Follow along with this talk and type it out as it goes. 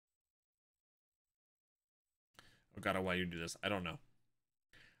forgot why you do this. I don't know.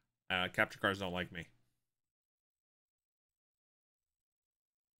 Capture cards don't like me.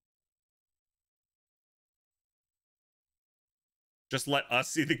 Just let us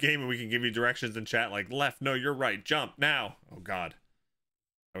see the game and we can give you directions in chat like left. No, you're right. Jump now. Oh, God.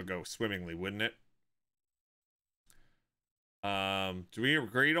 That would go swimmingly, wouldn't it? Do we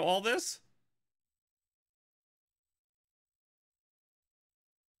agree to all this?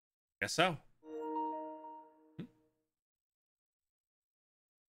 Guess so.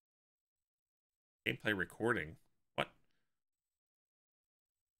 Gameplay recording. What?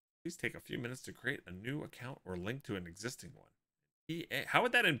 Please take a few minutes to create a new account or link to an existing one. EA. How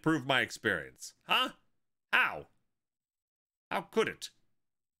would that improve my experience? Huh? How? How could it?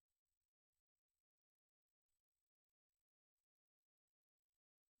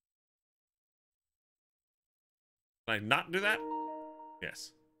 Can I not do that?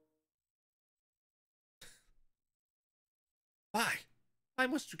 Yes. Why? Why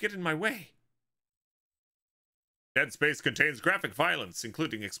must you get in my way? Dead Space contains graphic violence,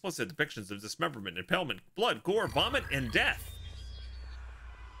 including explicit depictions of dismemberment, impalement, blood, gore, vomit, and death.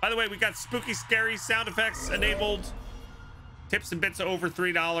 By the way, we got spooky, scary sound effects enabled. Tips and bits over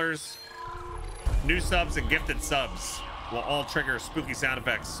 $3. New subs and gifted subs will all trigger spooky sound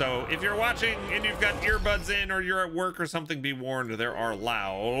effects. So if you're watching and you've got earbuds in or you're at work or something, be warned, there are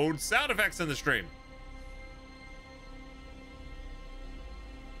loud sound effects in the stream.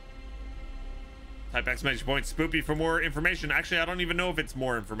 Type exclamation point spoopy for more information. Actually, I don't even know if it's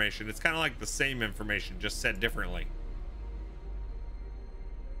more information. It's kind of like the same information, just said differently.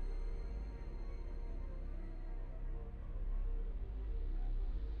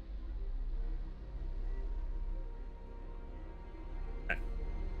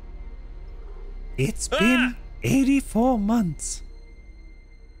 It's been 84 months.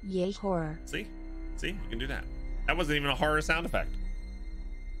 Yay, horror. See? See? You can do that. That wasn't even a horror sound effect.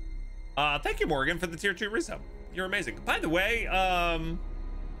 Thank you, Morgan, for the tier 2 resub. You're amazing. By the way,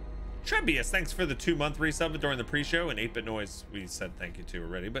 Trebius, thanks for the 2-month resub during the pre-show, and 8-Bit Noise we said thank you to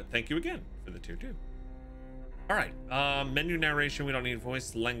already, but thank you again for the tier 2. All right, menu narration, we don't need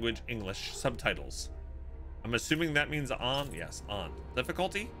voice, language, English, subtitles. I'm assuming that means on. Yes, on.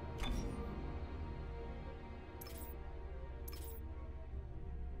 Difficulty?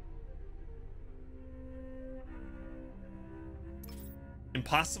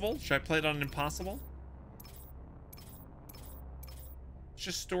 Impossible? Should I play it on impossible? It's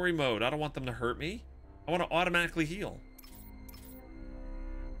just story mode. I don't want them to hurt me. I want to automatically heal.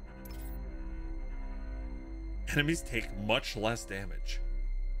 Enemies take much less damage.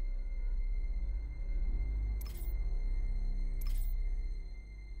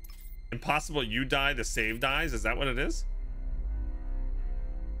 Impossible, you die, the save dies? Is that what it is?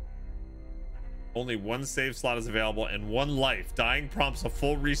 Only one save slot is available and 1 life. Dying prompts a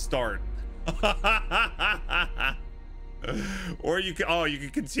full restart. Or you can, oh, you can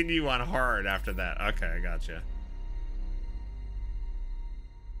continue on hard after that. Okay, I gotcha.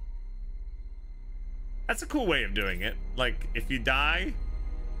 That's a cool way of doing it. Like, if you die,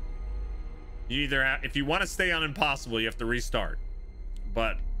 you either have, if you want to stay on impossible, you have to restart.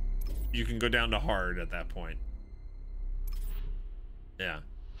 But you can go down to hard at that point. Yeah.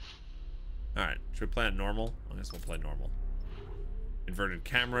 All right, should we play on normal? I guess we'll play normal. Inverted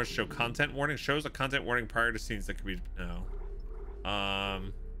camera, show content warning. Shows a content warning prior to scenes that could be, no.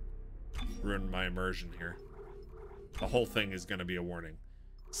 Ruined my immersion here. The whole thing is gonna be a warning.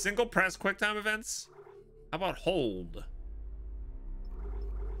 Single press QuickTime events? How about hold?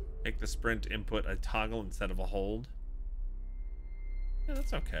 Make the sprint input a toggle instead of a hold. Yeah,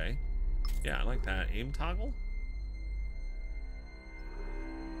 that's okay. Yeah, I like that. Aim toggle?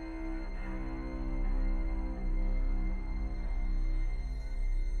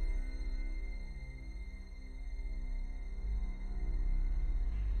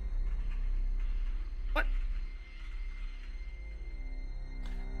 What?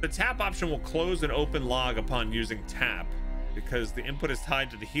 The tap option will close an open log upon using tap. Because the input is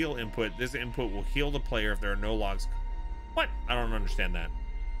tied to the heal input, this input will heal the player if there are no logs. What? I don't understand that.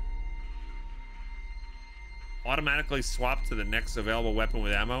 Automatically swap to the next available weapon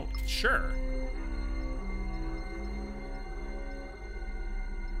with ammo? Sure.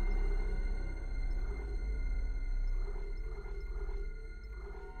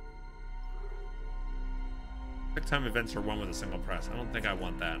 Quick time events are one with a single press. I don't think I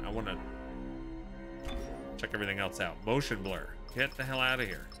want that. I want to check everything else out. Motion blur. Get the hell out of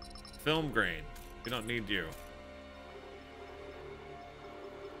here. Film grain. We don't need you.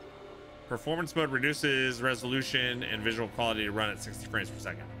 Performance mode reduces resolution and visual quality to run at 60 frames per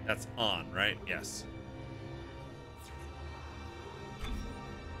second. That's on, right? Yes.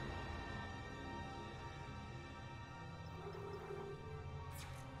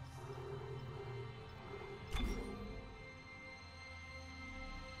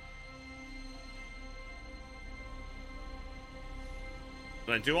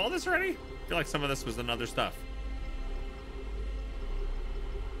 Did I do all this already? I feel like some of this was another stuff.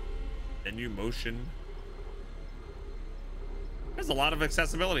 Menu motion. There's a lot of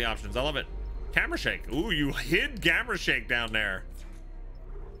accessibility options. I love it. Camera shake. Ooh, you hid camera shake down there.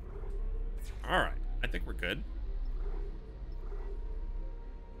 All right. I think we're good.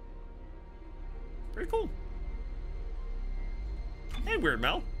 Pretty cool. Hey, Weird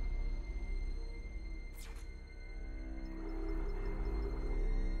Mel.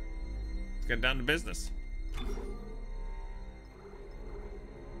 Let's get down to business.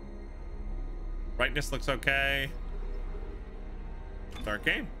 Brightness looks okay. Start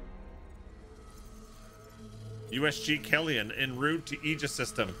game. USG Kellyan en route to Aegis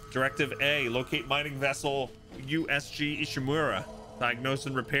system. Directive A, locate mining vessel USG Ishimura. Diagnose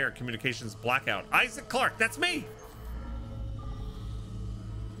and repair communications blackout. Isaac Clarke, that's me.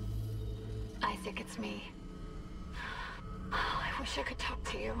 Isaac, it's me. Oh, I wish I could talk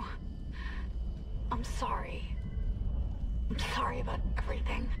to you. I'm sorry. I'm sorry about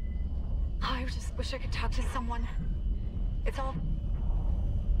everything. I just wish I could talk to someone. It's all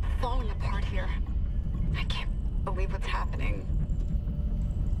falling apart here. I can't believe what's happening.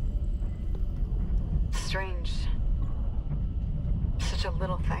 Strange. Such a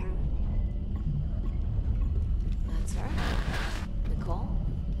little thing. That's her? Nicole?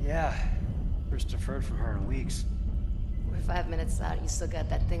 Yeah. First deferred from her in weeks. We're 5 minutes out. You still got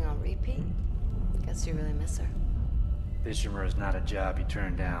that thing on repeat? Guess you really miss her. Ishimura is not a job you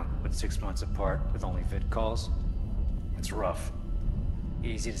turn down, but 6 months apart with only vid calls? It's rough.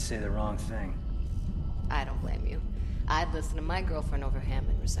 Easy to say the wrong thing. I don't blame you. I'd listen to my girlfriend over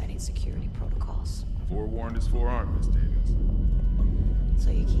Hammond reciting security protocols. Forewarned is forearmed, Miss Davis.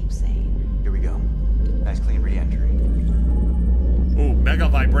 So you keep saying. Here we go. Nice clean re-entry. Ooh, mega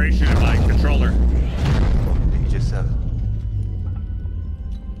vibration in my controller. Aegis 7.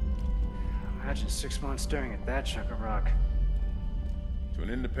 Imagine 6 months staring at that chunk of rock. To an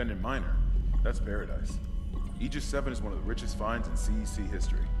independent miner, that's paradise. Aegis 7 is one of the richest finds in CEC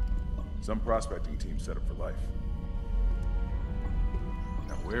history. Some prospecting team set up for life.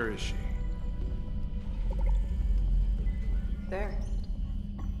 Now where is she? There.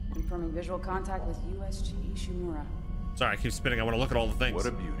 Confirming visual contact with USG Ishimura. Sorry, I keep spinning. I want to look at all the things. What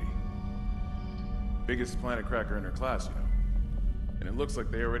a beauty. Biggest planet cracker in her class, you know. And it looks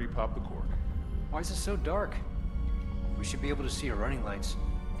like they already popped the cork. Why is it so dark? We should be able to see her running lights.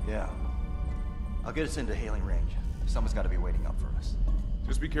 Yeah. I'll get us into hailing range. Someone's got to be waiting up for us.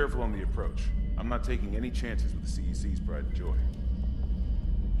 Just be careful on the approach. I'm not taking any chances with the CEC's pride and joy.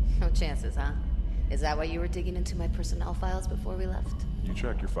 No chances, huh? Is that why you were digging into my personnel files before we left? You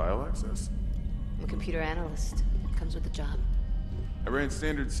check your file access? I'm a computer analyst. Comes with the job. I ran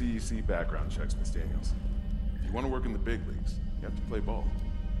standard CEC background checks, Miss Daniels. If you want to work in the big leagues, you have to play ball.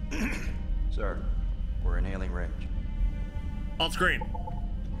 Sir, we're in hailing range. On screen.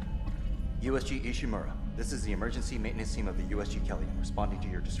 USG Ishimura. This is the emergency maintenance team of the USG Kellyan responding to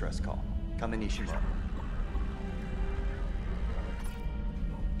your distress call. Come in, Ishimura.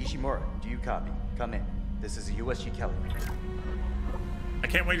 Ishimura, do you copy? Come in. This is the USG Kellyan. I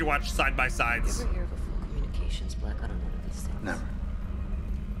can't wait to watch side by sides. You ever hear of a full communications blackout on one of these things? Never.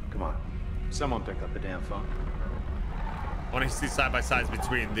 Come on. Someone pick up the damn phone. I want to see side by sides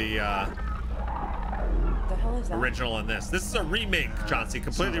between the The hell is that? original and this. This is a remake, Chauncey,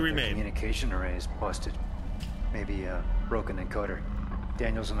 completely Sounds like the remade. communication array is busted. Maybe a broken encoder.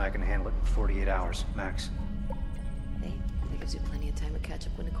 Daniels and I can handle it in 48 hours, max. Hey, that gives you plenty of time to catch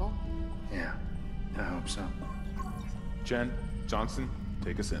up with Nicole. Yeah, I hope so. Jen, Johnson,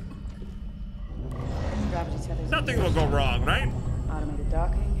 take us in. Gravity tethers. Nothing will go wrong, right? Automated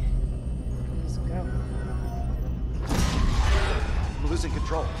docking. Let's go. I'm losing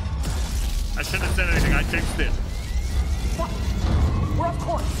control. I shouldn't have said anything. I jinxed it. Fuck! We're off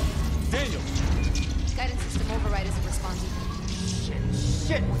course! Daniel! Guidance system override isn't responding.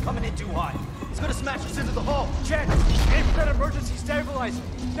 Shit, we're coming in too high. It's gonna smash us into the hull. Jen, aim for that emergency stabilizer.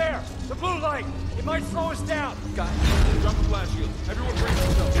 There, the blue light. It might slow us down. Got it. Drop the flash shield. Everyone brace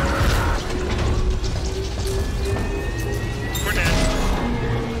yourself. We're dead.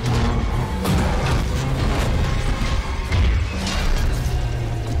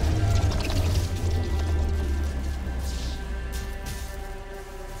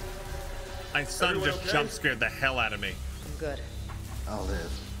 My son Everyone just okay? jump scared the hell out of me. I'm good. I'll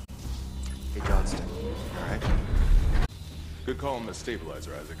live. Hey, Johnston. All right? Good call on the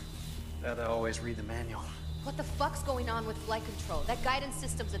stabilizer, Isaac. Gotta always read the manual. What the fuck's going on with flight control? That guidance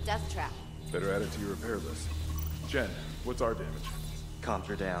system's a death trap. Better add it to your repair list. Jen, what's our damage? Comms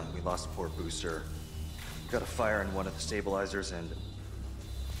are down. We lost the port booster. Got a fire in one of the stabilizers and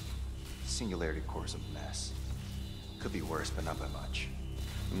Singularity core's a mess. Could be worse, but not by much.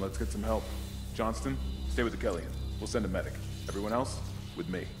 Then let's get some help. Johnston, stay with the Kellion. We'll send a medic. Everyone else, with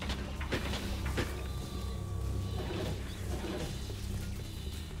me.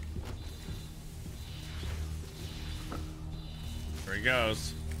 There he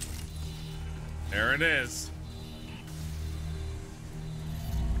goes. There it is.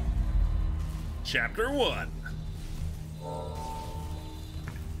 Chapter 1.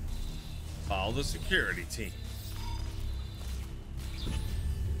 Follow the security team.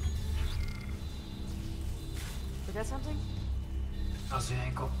 Forget something? How's the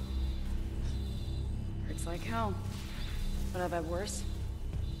ankle? Hurts like hell. But I've had worse.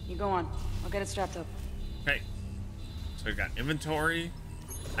 You go on. I'll get it strapped up. Okay. So we've got inventory,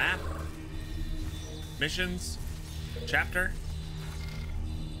 map, missions, chapter.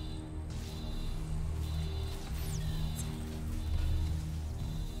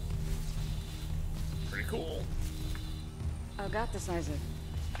 Pretty cool. I got this, Isaac.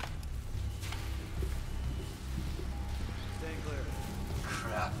 Stay clear.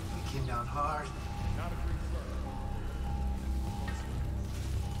 Crap, we came down hard. Not a great start.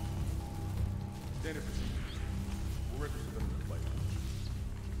 Standard procedure. We'll register them in the flight.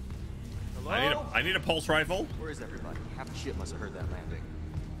 Hello? I need a pulse rifle. Where is everybody? Half the ship must have heard that landing.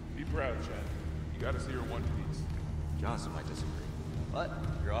 Be proud, Chad. You gotta see her one piece. Johnson might disagree. But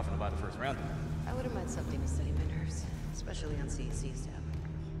you're off and about the first round. I wouldn't mind something to steady my nerves, especially on CEC staff.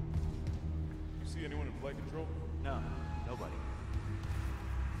 You see anyone in flight control? No, nobody.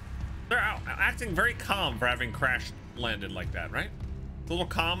 They're acting very calm for having crash landed like that, right? It's a little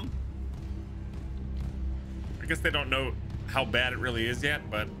calm. I guess they don't know how bad it really is yet,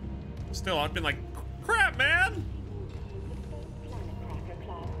 but still, I've been like, crap, man.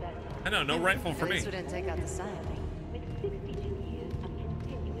 I know, no rifle for At me. least we didn't take out the sign.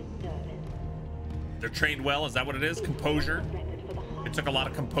 They're trained well, is that what it is? Composure? It took a lot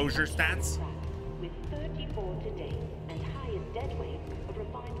of composure stats? With 34 to date and highest dead weight of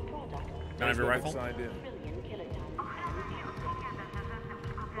refined product. Can I have your rifle? Signed in. Trillion kilotons.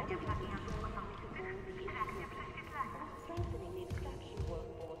 Strengthening the extraction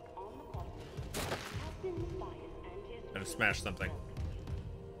workforce on the continent has been Matthias Gonna smash something.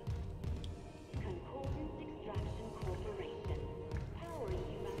 Concordance Extraction Corporation, powering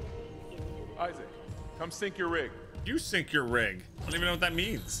humanity into the Isaac, come sink your rig. You sink your rig. I don't even know what that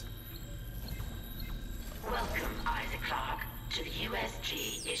means. Welcome, Isaac Clarke, to the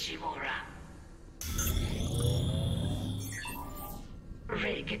USG Ishimura.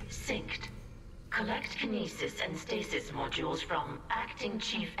 Rig synced. Collect kinesis and stasis modules from Acting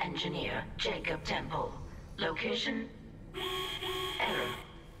Chief Engineer Jacob Temple. Location? Error.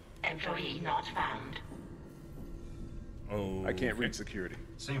 Employee not found. Oh. I can't reach security.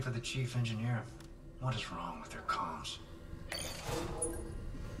 Same for the chief engineer. What is wrong with their comms?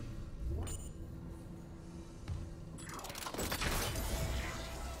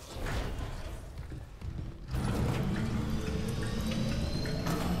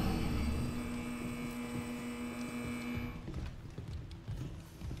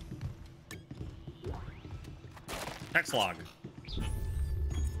 Text log.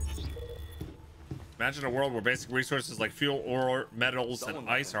 Imagine a world where basic resources like fuel, ore, metals, and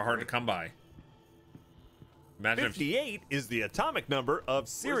ice are hard to come by. Imagine if 58 is the atomic number of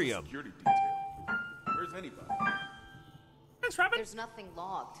Where's the cerium. security detail? Where's anybody? Thanks, Robin. There's nothing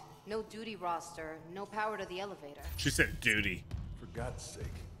logged. No duty roster, no power to the elevator. She said duty. For God's sake.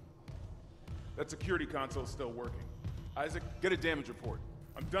 That security console's still working. Isaac, get a damage report.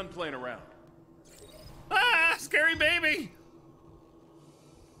 I'm done playing around. Ah, scary baby.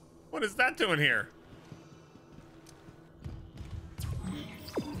 What is that doing here?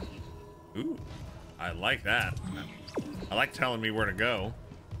 Ooh, I like that. I like telling me where to go.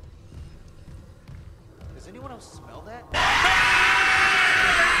 Does anyone else smell that?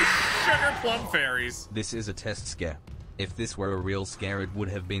 Sugar plum fairies. This is a test scare. If this were a real scare, it would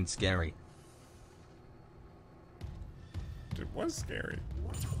have been scary. It was scary.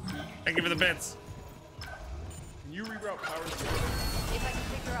 Thank you for the bits. Can you reroute power to If I can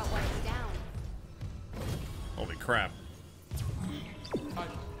figure out what is down. Holy crap. Try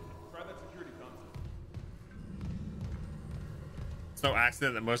that security console. It's no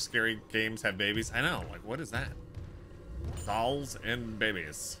accident that most scary games have babies. I know, like, what is that? Dolls and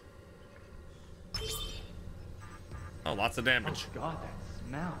babies. Oh, lots of damage. Oh God, that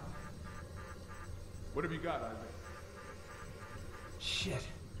smell. What have you got, Isaac? Shit.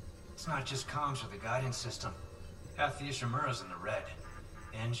 It's not just comms or the guidance system. Half the Ishimura's in the red.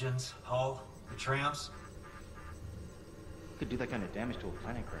 Engines, hull, the trams. Could do that kind of damage to a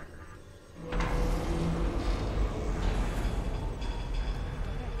planet cracker.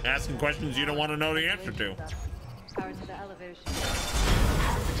 Asking questions you don't want to know the answer to. Power to the elevator.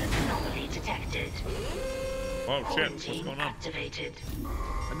 Hazardous anomaly detected. Oh shit, what's Quarantine going on? activated.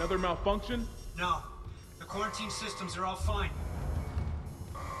 Another malfunction? No. The quarantine systems are all fine.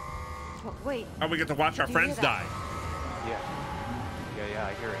 Oh, wait. Oh, we get to watch our Did you friends hear that? die. Yeah,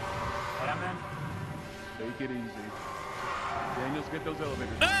 I hear it. Yeah, man. Take it easy. Daniels, get those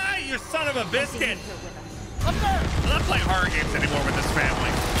elevators. Ah, you son of a biscuit! Here with us. I'm not playing horror games anymore with this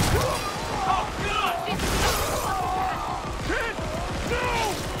family. Oh, God! Kid! No!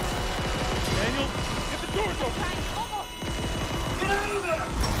 Daniels, get the doors open! Get out of there!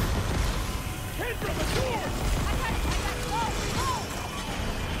 Kid, from the door!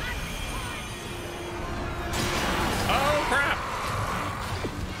 Oh crap!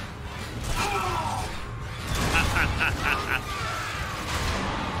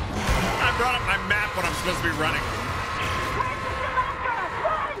 I brought up my map when I'm supposed to be running.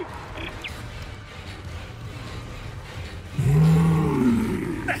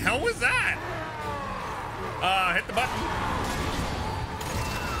 What the hell was that? Hit the button.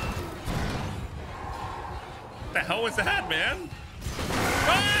 What the hell was that, man?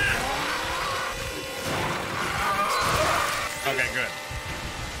 Ah! Okay, good.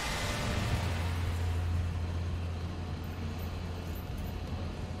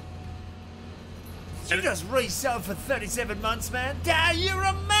 You just resold for 37 months, man. Dad, you're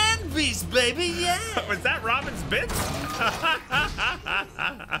a man beast, baby, yeah. Was that Robin's bits?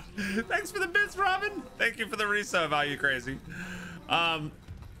 Thanks for the bits, Robin. Thank you for the resub, Are You Crazy? By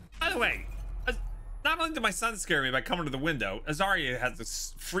the way, not only did my son scare me by coming to the window, Azaria has to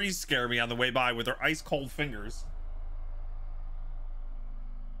freeze scare me on the way by with her ice cold fingers.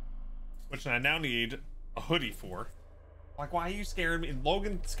 Which I now need a hoodie for. Like, why are you scaring me?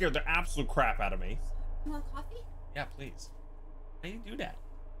 Logan scared the absolute crap out of me. You want coffee? Yeah, please. How do you do that?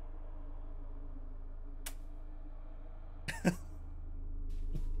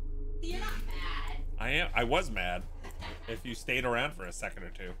 You're not mad. I was mad. If you stayed around for a second or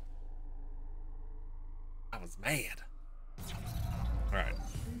two. I was mad. Alright.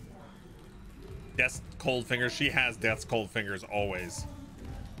 Death's cold fingers. She has Death's cold fingers always.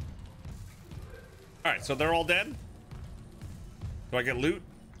 Alright, so they're all dead? Do I get loot?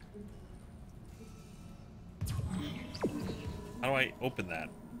 How do I open that?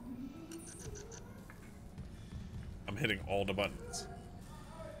 I'm hitting all the buttons.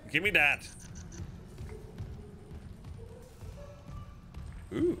 Give me that.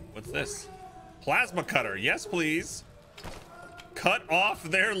 Ooh, what's this? Plasma cutter. Yes, please. Cut off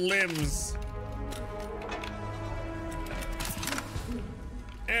their limbs.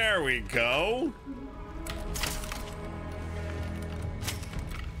 There we go.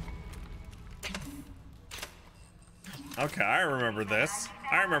 Okay, I remember this.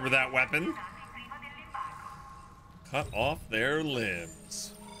 I remember that weapon. Cut off their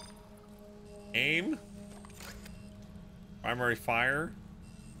limbs. Aim. Primary fire.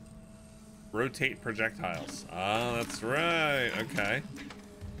 Rotate projectiles. Ah, that's right. Okay.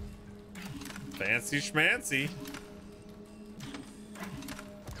 Fancy schmancy.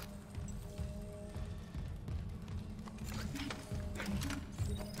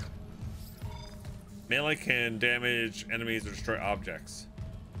 Melee can damage enemies or destroy objects.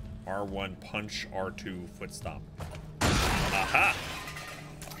 R1 punch, R2 foot stomp. Aha!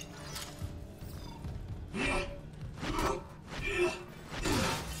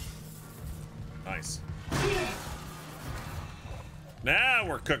 Nice. Now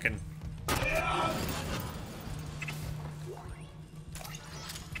we're cooking.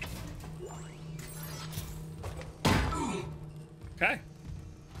 Okay.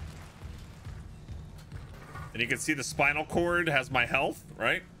 And you can see the spinal cord has my health,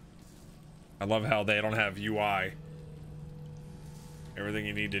 right? I love how they don't have UI. Everything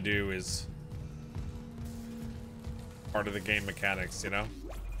you need to do is part of the game mechanics, you know?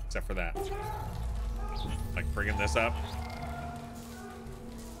 Except for that. Like bringing this up.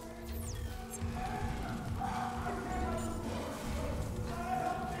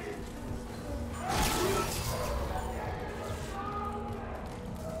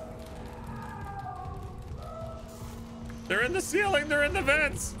 They're in the ceiling, they're in the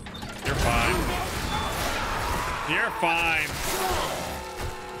vents. You're fine. You're fine.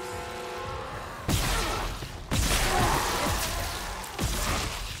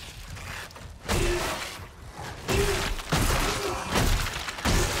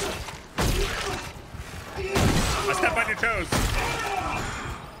 I step on your toes.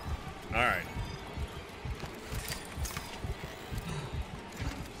 All right.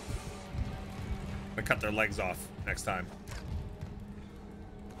 their legs off next time.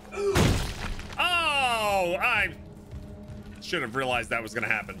 Oh, I should have realized that was going to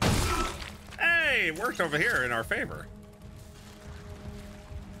happen. Hey, it worked over here in our favor.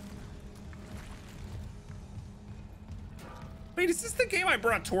 Wait, is this the game I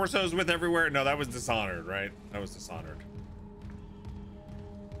brought torsos with everywhere? No, that was Dishonored, right? That was Dishonored.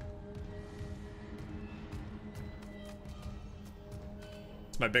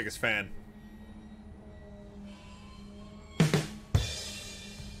 It's my biggest fan.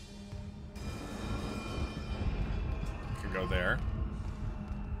 Can go there.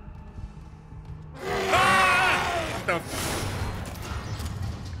 Ah! No.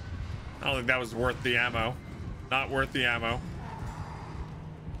 I don't think that was worth the ammo. Not worth the ammo.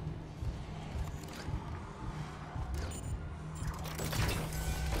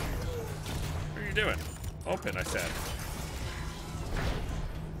 What are you doing? Open, I said.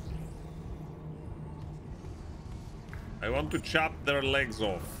 I want to chop their legs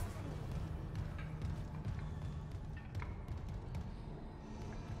off.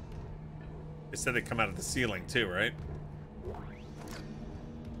 They said they come out of the ceiling too, right?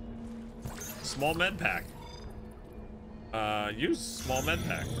 Small med pack. Use small med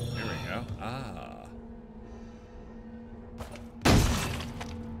pack. There we go. Ah.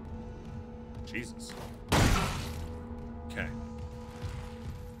 Jesus. Okay.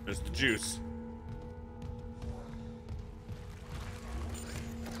 There's the juice.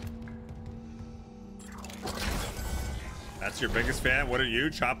 That's your biggest fan? What are you?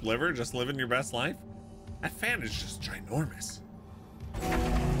 Chopped liver? Just living your best life? That fan is just ginormous.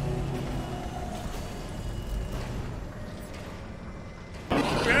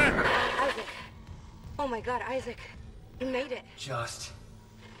 Isaac. Oh my god, Isaac. You made it.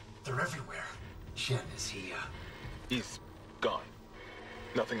 They're everywhere. Shen, is he, He's gone.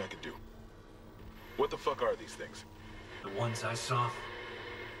 Nothing I can do. What the fuck are these things? The ones I saw,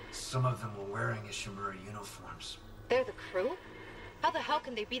 some of them were wearing Ishimura uniforms. They're the crew? How the hell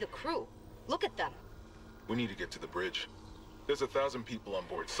can they be the crew? Look at them. We need to get to the bridge. There's 1,000 people on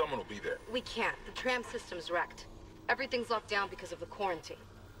board. Someone will be there. We can't. The tram system's wrecked. Everything's locked down because of the quarantine.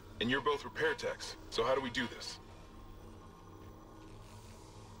 And you're both repair techs, so how do we do this?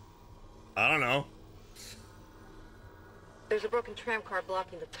 I don't know. There's a broken tram car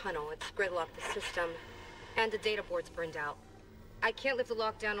blocking the tunnel. It's gridlocked the system, and the data board's burned out. I can't lift the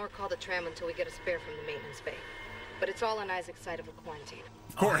lockdown or call the tram until we get a spare from the maintenance bay. But it's all on Isaac's side of the quarantine.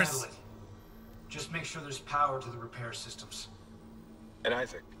 Of course. I'll handle it. Just make sure there's power to the repair systems. And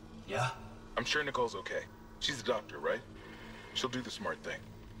Isaac. Yeah? I'm sure Nicole's okay. She's a doctor, right? She'll do the smart thing.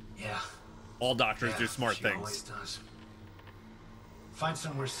 Yeah. All doctors do smart she things. Always does. Find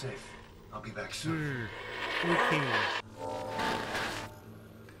somewhere safe. I'll be back soon.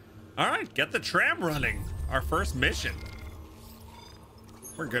 All right, get the tram running. Our first mission.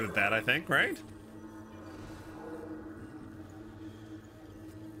 We're good at that, I think, right?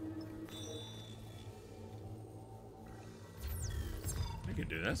 We can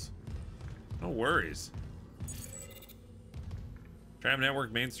do this. No worries. Tram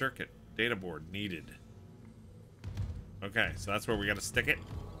network main circuit. Data board needed. Okay, so that's where we gotta stick it.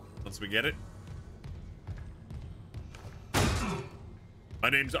 Once we get it. My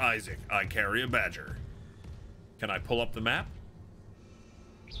name's Isaac. I carry a badger. Can I pull up the map?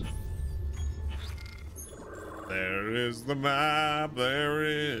 There is the map. There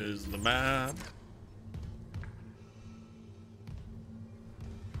is the map.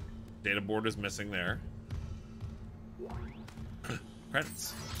 Data board is missing there.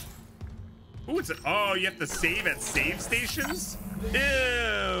 Credits. Oh, it's oh, you have to save at save stations?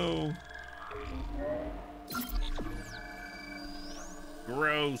 Ew.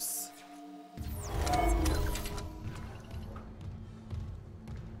 Gross.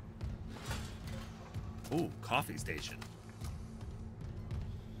 Ooh, coffee station.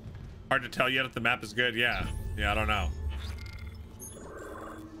 Hard to tell yet if the map is good. Yeah, I don't know.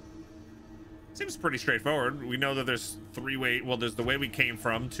 Seems pretty straightforward. We know that there's well, there's the way we came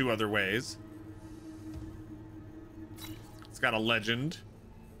from, 2 other ways. It's got a legend.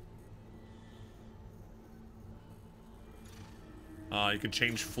 You can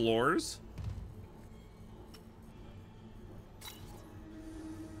change floors.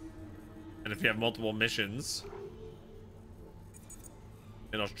 And if you have multiple missions,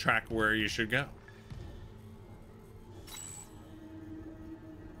 it'll track where you should go.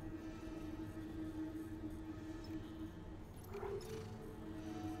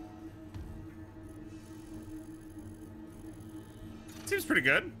 Seems pretty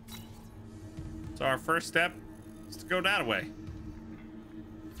good. So our first step is to go that way.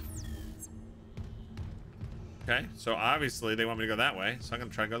 Okay, so obviously they want me to go that way, so I'm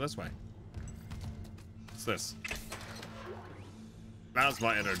gonna try to go this way. What's this? Now's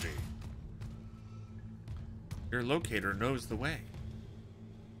my energy. Your locator knows the way.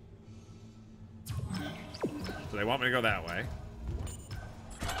 So they want me to go that way.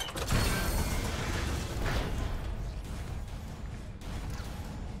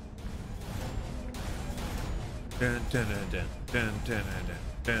 Dun, dun, dun, dun, dun, dun,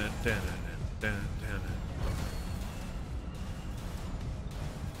 dun, dun, dun, dun, dun.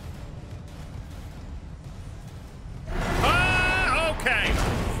 Ah, okay.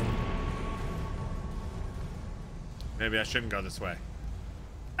 Maybe I shouldn't go this way.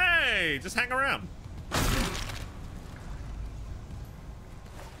 Hey, just hang around.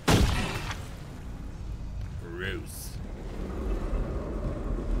 Gross.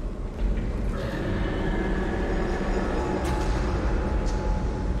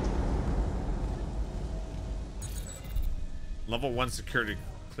 Level 1 security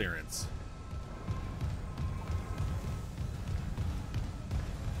clearance.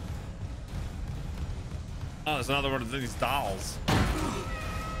 Oh, there's another one of these dolls.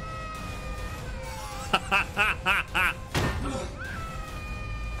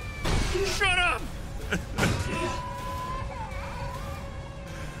 Shut up!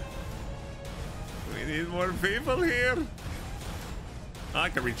 We need more people here. I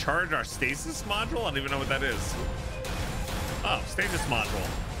can recharge our stasis module? I don't even know what that is. Oh, stasis module.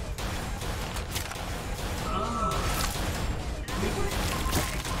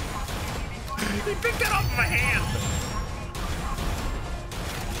 He picked that off of my hand.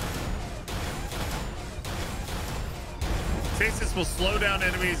 Stasis will slow down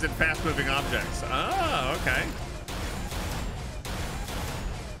enemies and fast-moving objects. Oh, okay.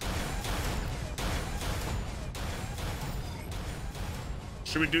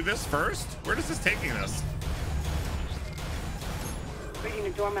 Should we do this first? Where is this taking us? Reading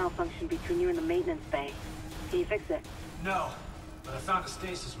a door malfunction between you and the maintenance bay. Can you fix it? No, but I found a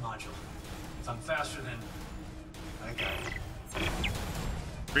stasis module. If I'm faster than... I got it.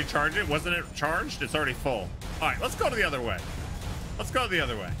 Recharge it? Wasn't it charged? It's already full. All right, let's go to the other way. Let's go the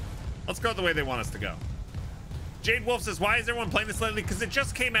other way. Let's go the way they want us to go. Jade Wolf says, why is everyone playing this lately? Because it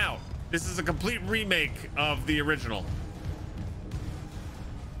just came out. This is a complete remake of the original.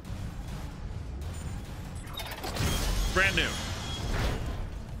 Brand new.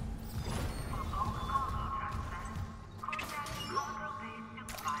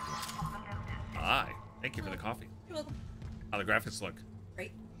 Hi. Thank you for the coffee. You're welcome. How the graphics look?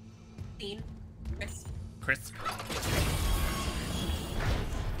 Great. Clean. Crisp. Crisp.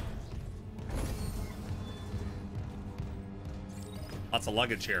 Lots of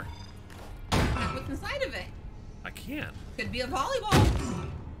luggage here. What's inside of it? I can't. Could be a volleyball.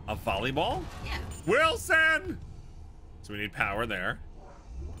 A volleyball? Yeah. Wilson! So we need power there.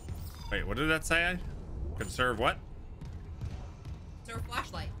 Wait, what did that say? Conserve what? Conserve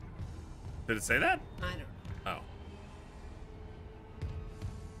flashlight. Did it say that? I don't know. Oh.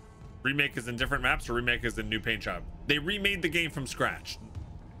 Remake is in different maps or remake is in new paint job? They remade the game from scratch.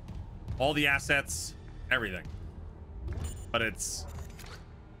 All the assets, everything. But it's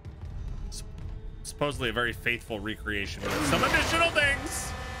supposedly a very faithful recreation with some additional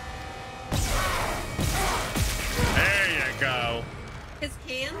things. There you go. His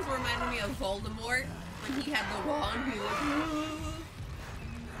hands reminded me of Voldemort when he had the wand. He was...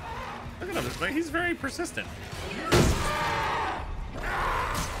 Look at him. Like, he's very persistent.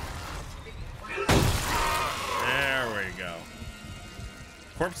 There we go.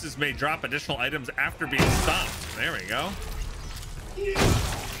 Corpses may drop additional items after being stomped. There we go.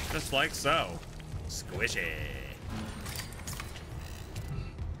 Just like so. Squishy.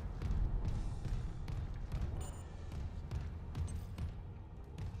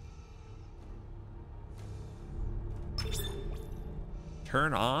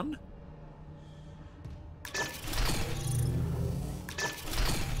 Turn on?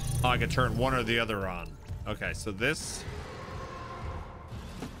 Oh, I can turn one or the other on. Okay, so this...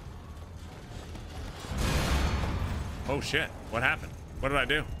 Oh shit, what happened? What did I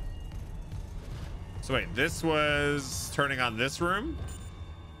do? So wait, this was turning on this room?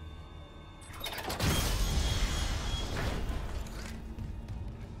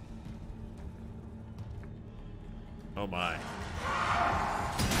 Oh my.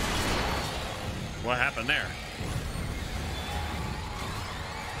 What happened there?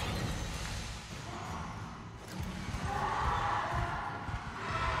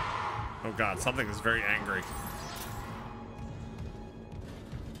 Oh god, something is very angry.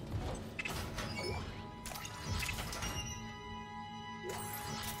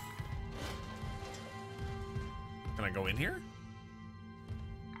 I go in here?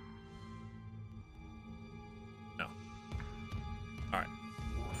 No. All right.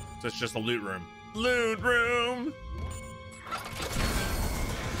 So it's just a loot room. Loot room!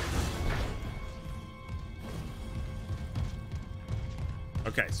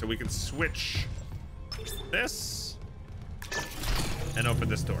 Okay, so we can switch this and open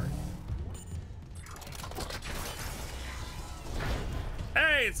this door.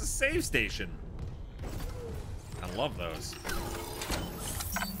 Hey, it's a save station. I love those.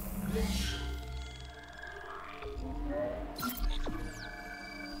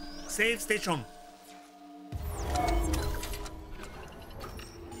 Save station.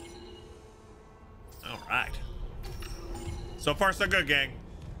 All right. So far, so good, gang.